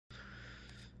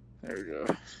There we go.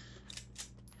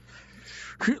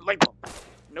 Light bulb.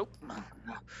 Nope.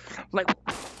 Light bulb.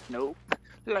 Nope.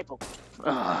 Light bulb.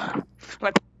 Light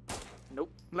bulb.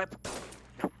 Nope. Light bulb.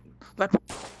 Nope. Light bulb.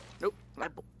 Nope.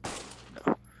 Light bulb.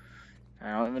 No.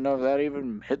 I don't even know if that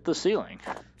even hit the ceiling.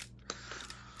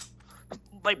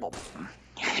 Light bulb.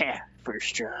 Yeah,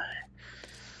 first try.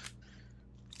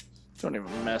 Don't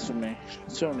even mess with me.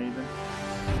 Don't even.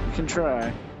 You can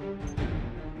try.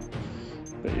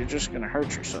 But you're just gonna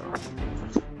hurt yourself.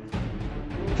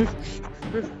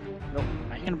 Nope,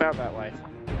 I ain't about that life.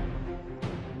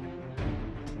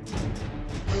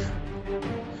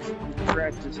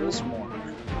 Practice this more.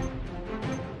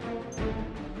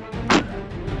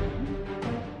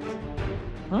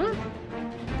 Huh?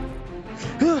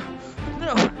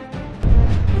 No.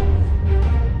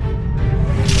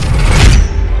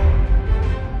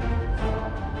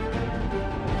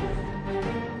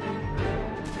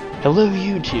 Hello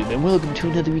YouTube, and welcome to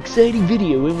another exciting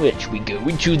video in which we go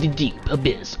into the deep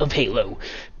abyss of Halo,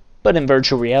 but in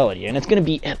virtual reality, and it's going to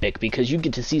be epic because you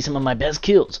get to see some of my best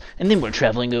kills, and then we're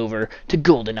traveling over to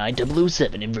GoldenEye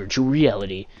 007 in virtual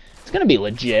reality. It's going to be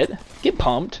legit. Get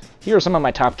pumped. Here are some of my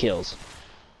top kills.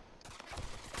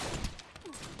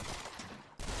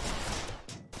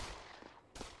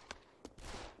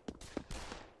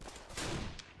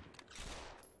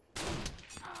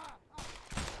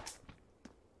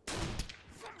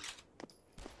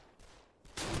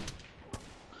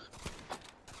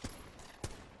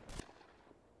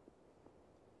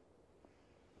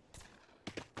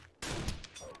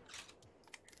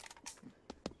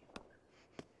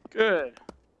 Good.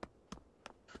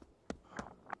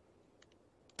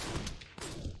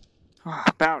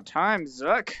 About time,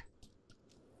 Zuck.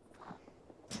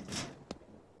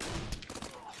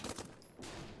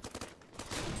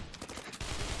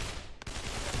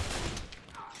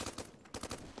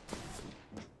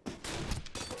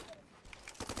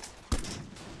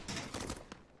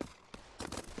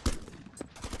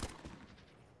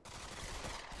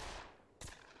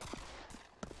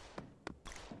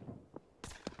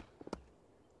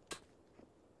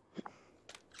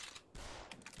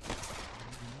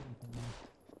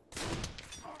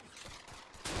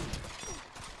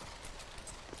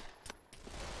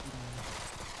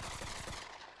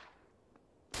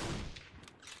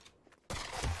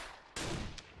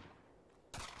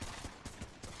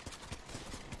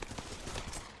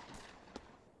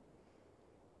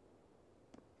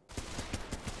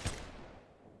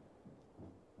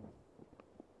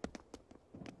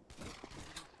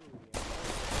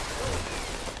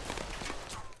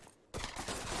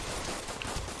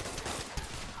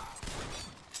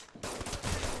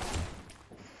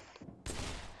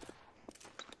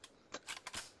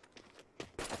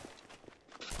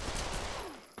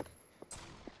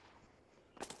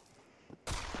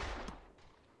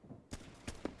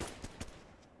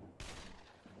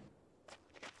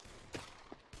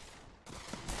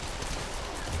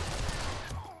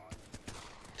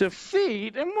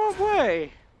 Defeat? In what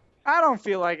way? I don't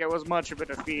feel like it was much of a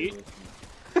defeat.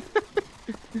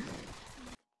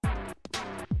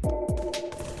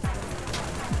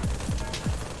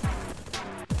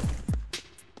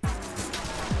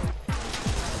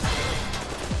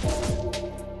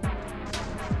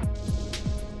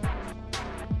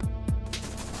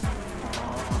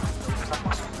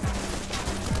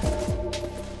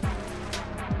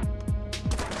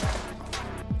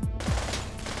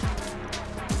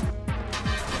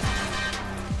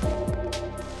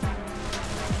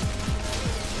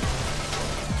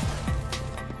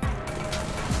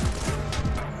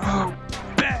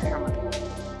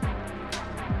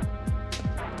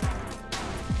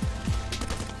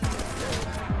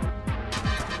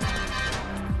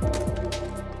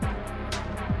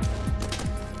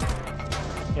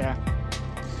 Yeah.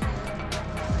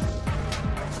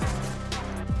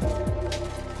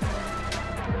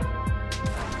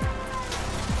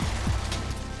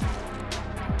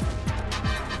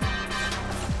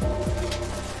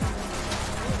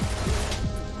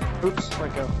 Oops,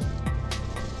 let go.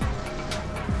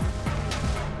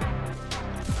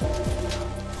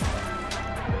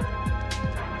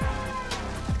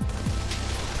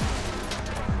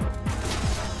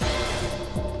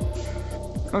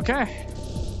 Okay.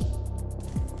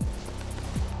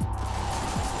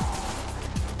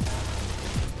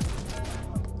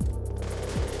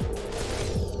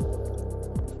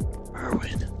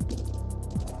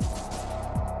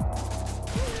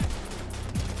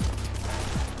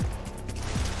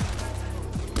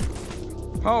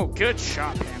 Oh, good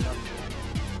shot, Panda.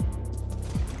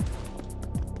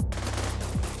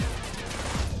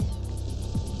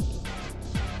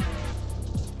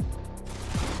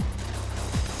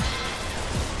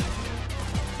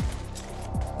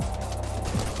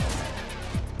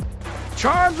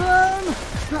 Charge them!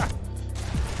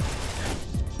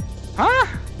 Huh?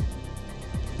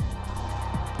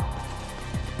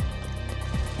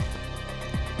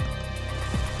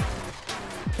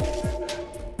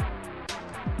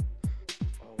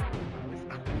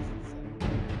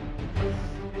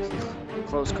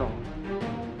 Close call.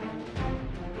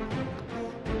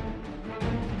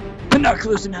 But not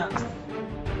close enough.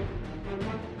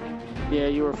 Yeah,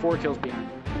 you were 4 kills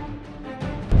behind.